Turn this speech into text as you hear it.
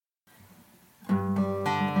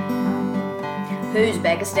Who's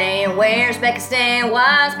Becca Stan? Where's Becca Stan?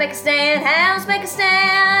 Why's Becca Stan? How's Becca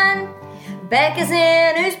Stan? Becca's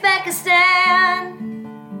in. Who's Becca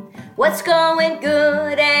Stan? What's going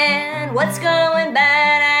good and what's going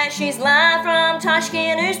bad? And she's live from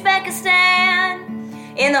Tashkent. Who's Becca Stan?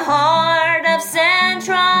 In the heart of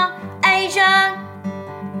Central Asia.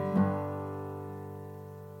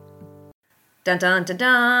 Dun dun dun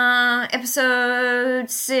dun. Episode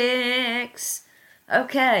 6.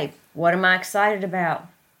 Okay, what am I excited about?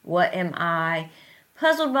 What am I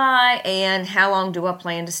puzzled by? And how long do I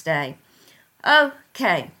plan to stay?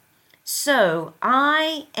 Okay, so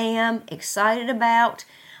I am excited about.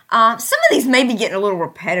 Some of these may be getting a little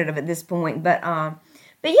repetitive at this point, but I'm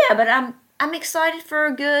excited for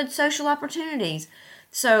good social opportunities.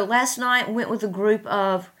 So last night went with a group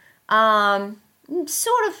of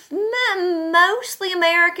sort of mostly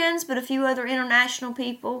Americans, but a few other international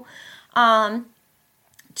people.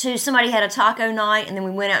 Somebody had a taco night, and then we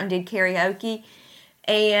went out and did karaoke.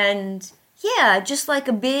 And yeah, just like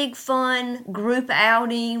a big fun group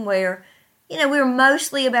outing where, we were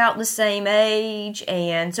mostly about the same age.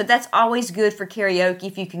 And so that's always good for karaoke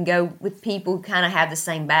if you can go with people who kind of have the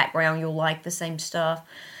same background, you'll like the same stuff.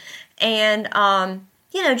 And,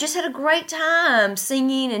 just had a great time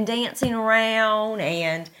singing and dancing around.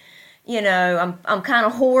 And, I'm kind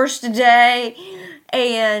of hoarse today.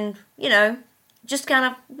 And, just kind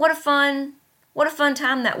of, what a fun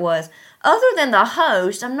time that was. Other than the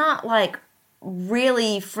host, I'm not like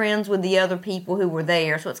really friends with the other people who were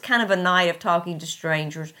there, so it's kind of a night of talking to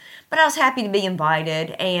strangers. But I was happy to be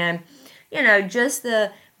invited, and just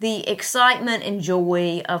the excitement and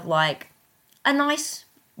joy of like a nice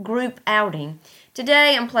group outing.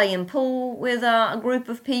 Today I'm playing pool with a group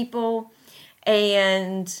of people,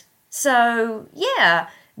 and so yeah.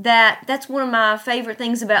 That's one of my favorite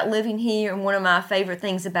things about living here, and one of my favorite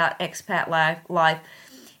things about expat life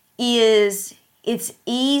is it's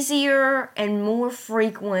easier and more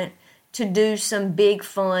frequent to do some big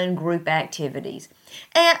fun group activities.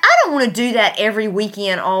 And I don't want to do that every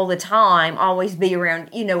weekend all the time, always be around,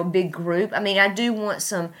 a big group. I mean, I do want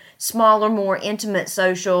some smaller, more intimate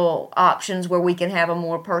social options where we can have a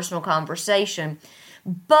more personal conversation.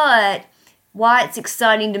 But why it's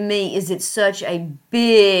exciting to me is it's such a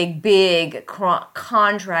big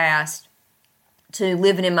contrast to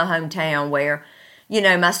living in my hometown where,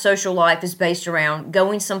 my social life is based around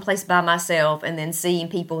going someplace by myself and then seeing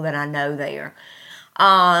people that I know there.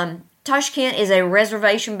 Tashkent is a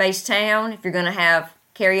reservation-based town. If you're going to have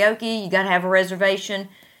karaoke, you got to have a reservation.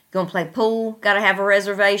 You're going to play pool, got to have a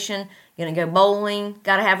reservation. You're going to go bowling,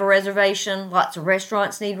 got to have a reservation. Lots of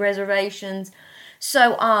restaurants need reservations.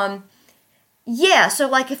 So, yeah, so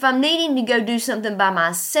like if I'm needing to go do something by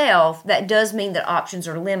myself, that does mean that options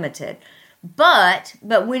are limited. But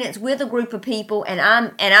when it's with a group of people and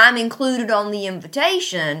I'm included on the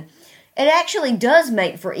invitation, it actually does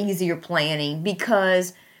make for easier planning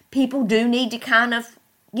because people do need to kind of,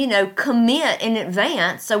 commit in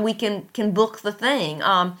advance so we can book the thing.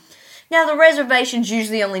 Now the reservations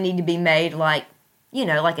usually only need to be made like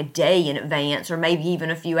a day in advance or maybe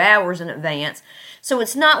even a few hours in advance. So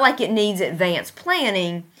it's not like it needs advanced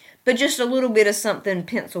planning, but just a little bit of something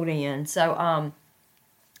penciled in. So,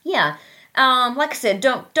 yeah. Like I said,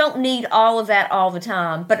 don't need all of that all the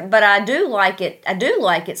time, but I do like it. I do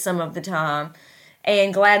like it some of the time,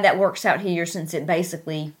 and glad that works out here since it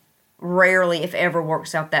basically rarely, if ever,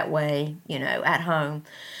 works out that way, at home.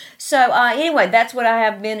 So, anyway, that's what I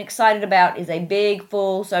have been excited about is a big,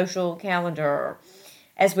 full social calendar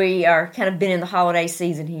as we are kind of been in the holiday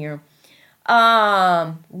season here.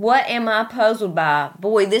 What am I puzzled by?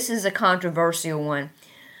 Boy, this is a controversial one.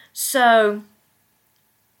 So,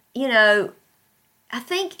 I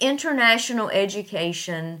think international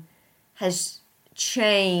education has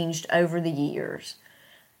changed over the years.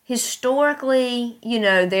 Historically,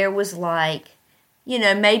 there was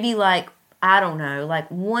maybe I don't know, like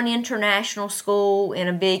one international school in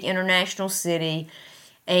a big international city,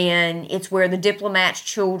 and it's where the diplomats'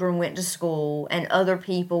 children went to school and other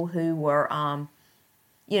people who were,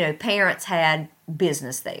 parents had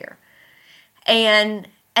business there. And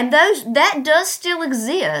that does still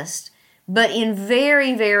exist, but in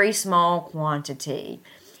very, very small quantity.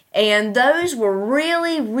 And those were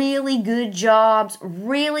really, really good jobs,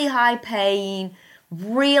 really high paying,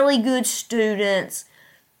 really good students.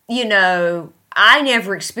 I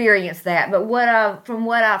never experienced that, but from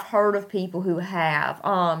what I've heard of people who have.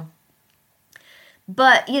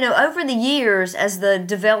 But, over the years, as the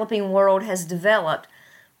developing world has developed,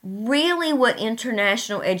 really what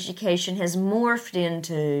international education has morphed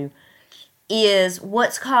into is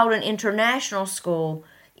what's called an international school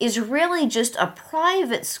is really just a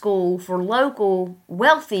private school for local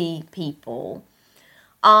wealthy people.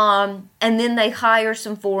 And then they hire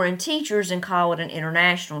some foreign teachers and call it an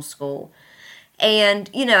international school. And,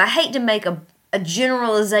 I hate to make a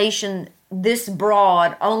generalization this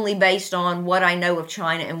broad only based on what I know of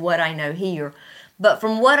China and what I know here. But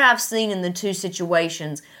from what I've seen in the two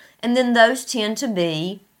situations, and then those tend to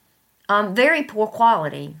be very poor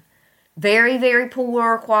quality. Very, very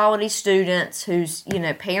poor quality students whose,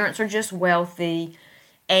 parents are just wealthy,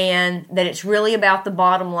 and that it's really about the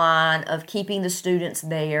bottom line of keeping the students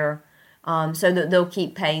there so that they'll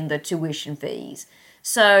keep paying the tuition fees.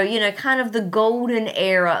 So, kind of the golden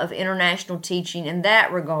era of international teaching in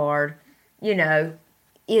that regard,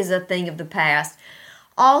 is a thing of the past.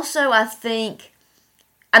 Also, I think,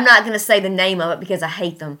 I'm not going to say the name of it because I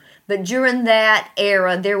hate them, but during that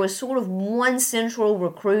era, there was sort of one central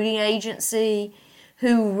recruiting agency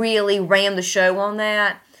who really ran the show on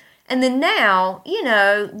that. And then now,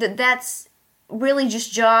 that's really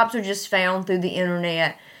just jobs are just found through the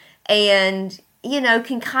internet. And, you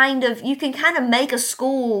can kind of make a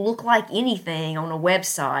school look like anything on a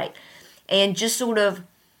website, and just sort of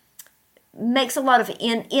makes a lot of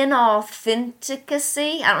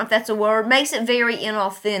inauthenticity. I don't know if that's a word. Makes it very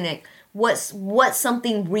inauthentic what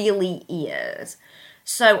something really is.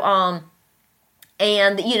 So,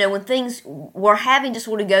 and, when things were having to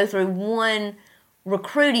sort of go through one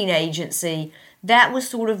recruiting agency, that was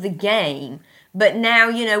sort of the game. But now,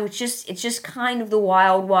 it's just kind of the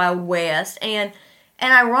wild, wild west. And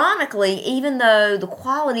ironically, even though the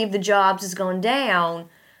quality of the jobs has gone down,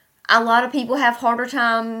 a lot of people have harder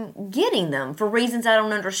time getting them for reasons I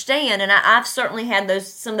don't understand. And I've certainly had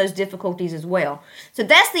some of those difficulties as well. So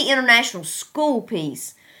that's the international school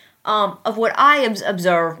piece of what I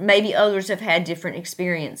observed. Maybe others have had different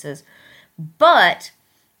experiences. But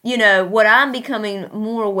what I'm becoming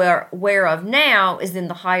more aware of now is then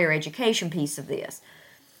the higher education piece of this.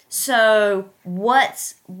 So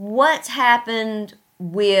what's happened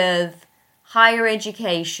with higher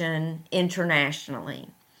education internationally?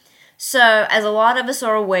 So as a lot of us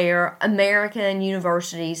are aware, American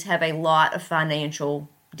universities have a lot of financial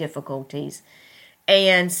difficulties.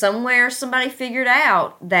 And somewhere somebody figured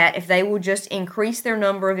out that if they will just increase their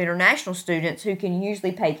number of international students who can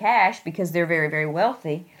usually pay cash because they're very, very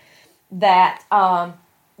wealthy, that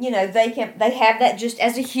they have that just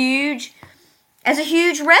as a huge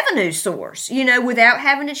revenue source, without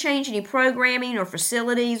having to change any programming or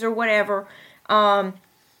facilities or whatever,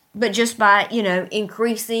 but just by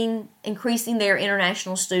increasing their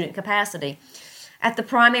international student capacity. At the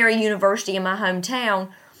primary university in my hometown,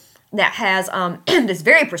 that has that's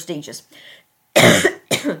very prestigious.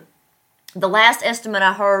 The last estimate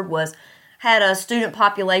I heard had a student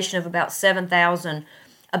population of about 7,000,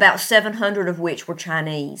 about 700 of which were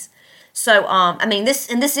Chinese. So,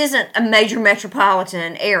 this isn't a major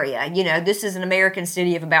metropolitan area. This is an American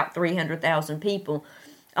city of about 300,000 people.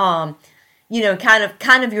 Kind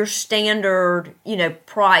of your standard,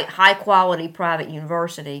 high quality private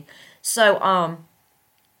university. So,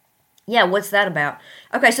 what's that about?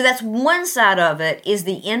 Okay, so that's one side of it, is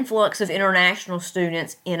the influx of international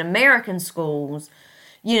students in American schools,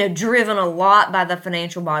 driven a lot by the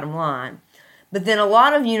financial bottom line. But then a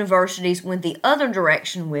lot of universities went the other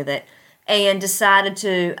direction with it and decided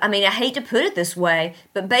to, I hate to put it this way,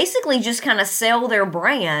 but basically just kind of sell their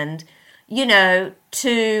brand,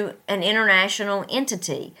 to an international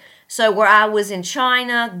entity. So where I was in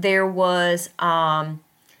China, there was a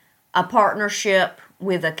partnership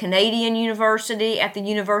with a Canadian university at the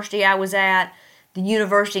university I was at. The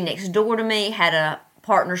university next door to me had a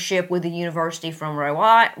partnership with a university from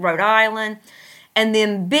Rhode Island. And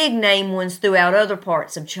then big name ones throughout other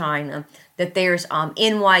parts of China, that there's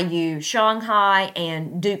NYU Shanghai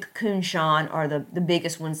and Duke Kunshan are the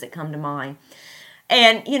biggest ones that come to mind.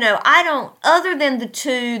 And, other than the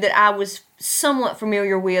two that I was somewhat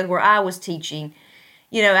familiar with where I was teaching,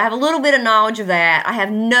 I have a little bit of knowledge of that. I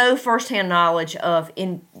have no firsthand knowledge of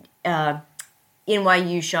NYU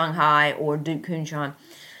Shanghai or Duke Kunshan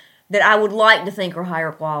that I would like to think are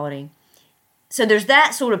higher quality. So there's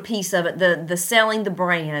that sort of piece of it, the selling the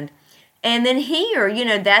brand. And then here,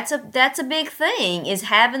 that's a big thing, is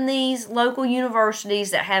having these local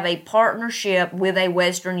universities that have a partnership with a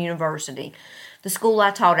Western university. The school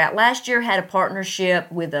I taught at last year had a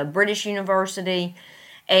partnership with a British university,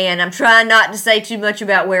 and I'm trying not to say too much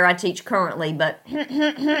about where I teach currently, but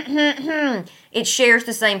it shares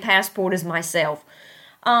the same passport as myself.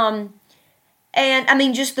 And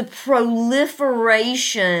just the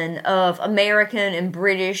proliferation of American and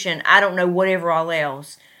British and I don't know whatever all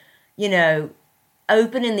else,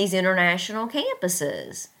 opening these international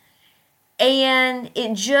campuses. And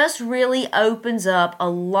it just really opens up a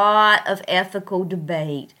lot of ethical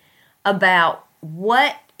debate about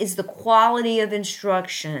what is the quality of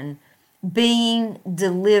instruction being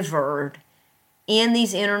delivered in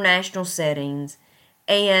these international settings.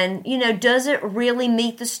 And, does it really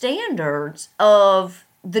meet the standards of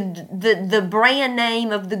the brand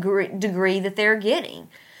name of the degree that they're getting?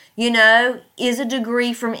 Is a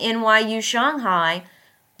degree from NYU Shanghai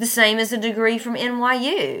the same as a degree from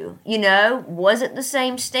NYU? Was it the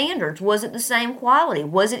same standards? Was it the same quality?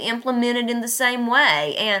 Was it implemented in the same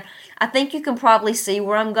way? And I think you can probably see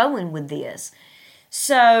where I'm going with this.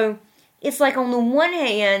 So it's like, on the one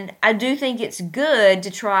hand, I do think it's good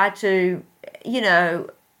to try to,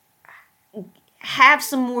 have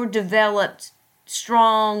some more developed,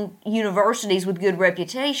 strong universities with good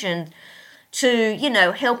reputations to,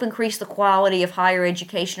 help increase the quality of higher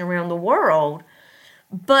education around the world.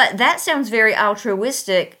 But that sounds very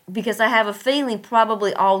altruistic, because I have a feeling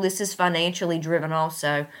probably all this is financially driven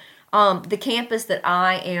also. The campus that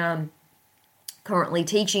I am currently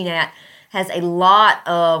teaching at has a lot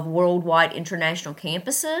of worldwide international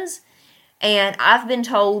campuses. And I've been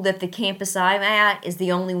told that the campus I'm at is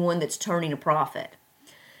the only one that's turning a profit.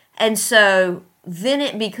 And so then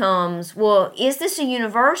it becomes, well, is this a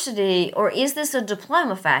university or is this a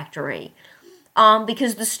diploma factory?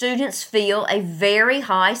 Because the students feel a very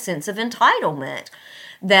high sense of entitlement,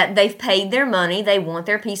 that they've paid their money, they want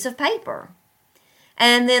their piece of paper.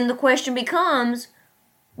 And then the question becomes,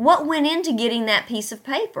 what went into getting that piece of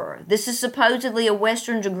paper? This is supposedly a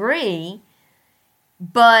Western degree,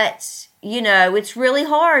 but, it's really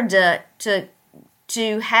hard to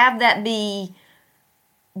have that be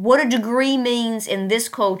what a degree means in this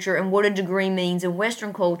culture and what a degree means in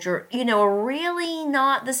Western culture, are really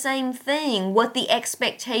not the same thing, what the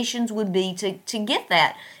expectations would be to get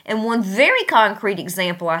that. And one very concrete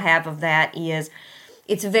example I have of that is,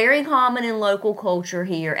 it's very common in local culture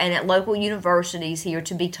here and at local universities here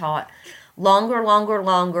to be taught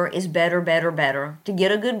longer is better. To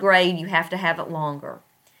get a good grade, you have to have it longer.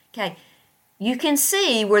 Okay, you can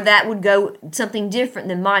see where that would go something different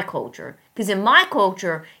than my culture. Because in my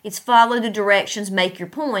culture, it's follow the directions, make your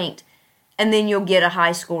point, and then you'll get a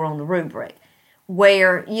high score on the rubric.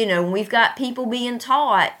 Where, we've got people being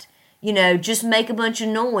taught, just make a bunch of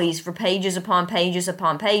noise for pages upon pages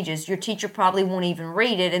upon pages. Your teacher probably won't even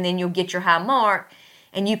read it, and then you'll get your high mark,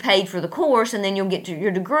 and you paid for the course, and then you'll get to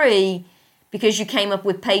your degree because you came up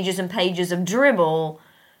with pages and pages of dribble,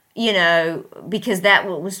 because that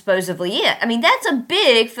was supposedly it. I mean, that's a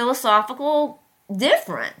big philosophical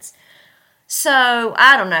difference. So,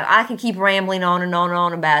 I don't know. I can keep rambling on and on and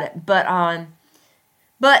on about it. But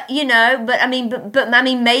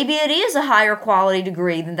maybe it is a higher quality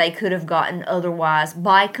degree than they could have gotten otherwise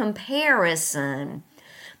by comparison.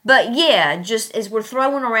 But yeah, just as we're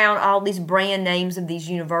throwing around all these brand names of these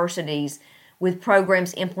universities with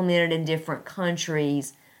programs implemented in different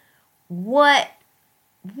countries, what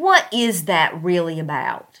is that really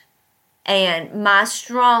about? And my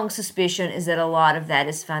strong suspicion is that a lot of that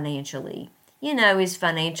is financially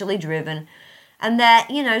driven, and that,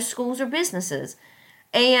 schools are businesses.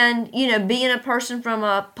 And, being a person from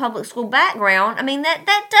a public school background, that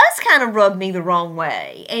does kind of rub me the wrong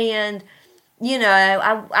way. And,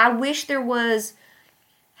 I wish there was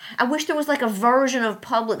like a version of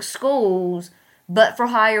public schools, but for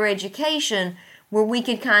higher education, where we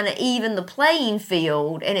could kind of even the playing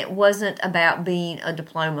field and it wasn't about being a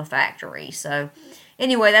diploma factory. So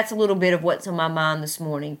anyway, that's a little bit of what's on my mind this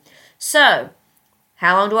morning. So,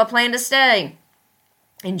 how long do I plan to stay?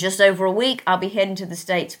 In just over a week, I'll be heading to the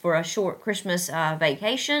States for a short Christmas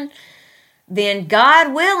vacation. Then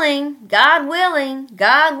God willing, I'll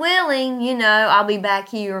be back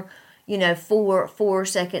here, for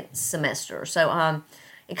second semester. So I'm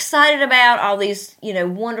excited about all these,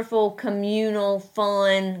 wonderful communal,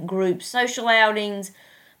 fun group social outings,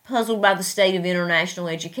 puzzled by the state of international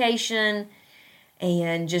education,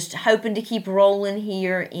 and just hoping to keep rolling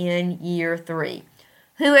here in year 3.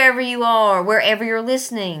 Whoever you are, wherever you're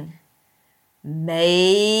listening,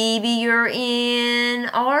 maybe you're in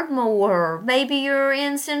Ardmore, maybe you're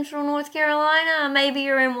in Central North Carolina, maybe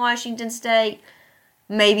you're in Washington State,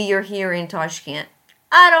 maybe you're here in Tashkent.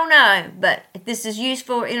 I don't know, but if this is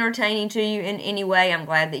useful or entertaining to you in any way, I'm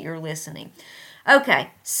glad that you're listening.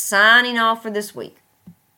 Okay, signing off for this week.